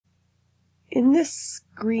In this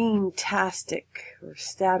screentastic or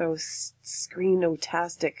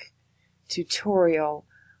screenotastic tutorial,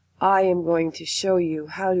 I am going to show you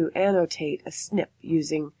how to annotate a snip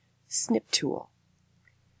using Snip tool.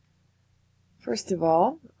 First of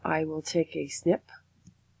all, I will take a snip,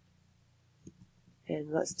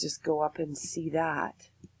 and let's just go up and see that.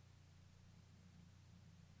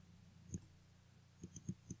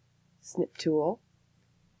 Snip tool.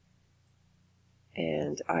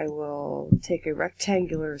 And I will take a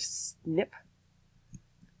rectangular snip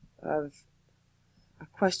of a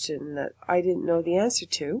question that I didn't know the answer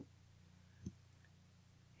to.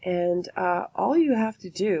 And all you have to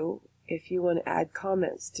do if you want to add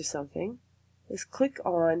comments to something is click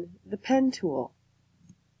on the pen tool.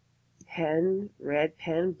 Pen, red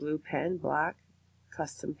pen, blue pen, black,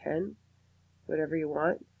 custom pen, whatever you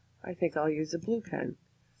want. I think I'll use a blue pen.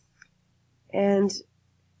 And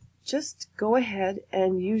just go ahead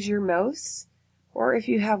and use your mouse, or if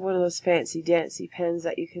you have one of those fancy dancy pens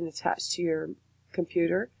that you can attach to your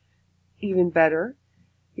computer, even better,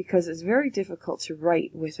 because it's very difficult to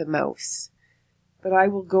write with a mouse. But I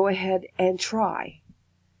will go ahead and try,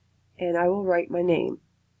 and I will write my name.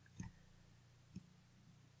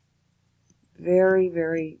 Very,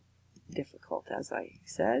 very difficult, as I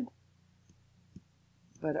said,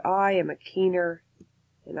 but I am a keener,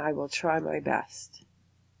 and I will try my best.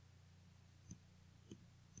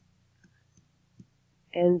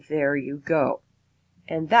 And there you go.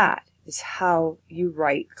 And that is how you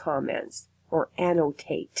write comments or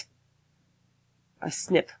annotate a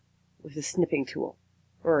snip with a snipping tool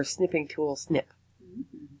or a snipping tool snip.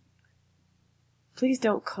 Please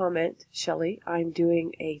don't comment, Shelley. I'm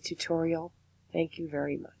doing a tutorial. Thank you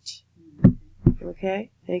very much.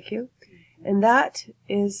 Okay, thank you. And that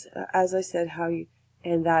is, as I said, how you,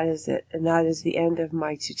 and that is it. And that is the end of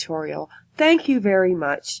my tutorial. Thank you very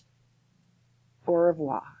much. Au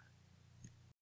revoir.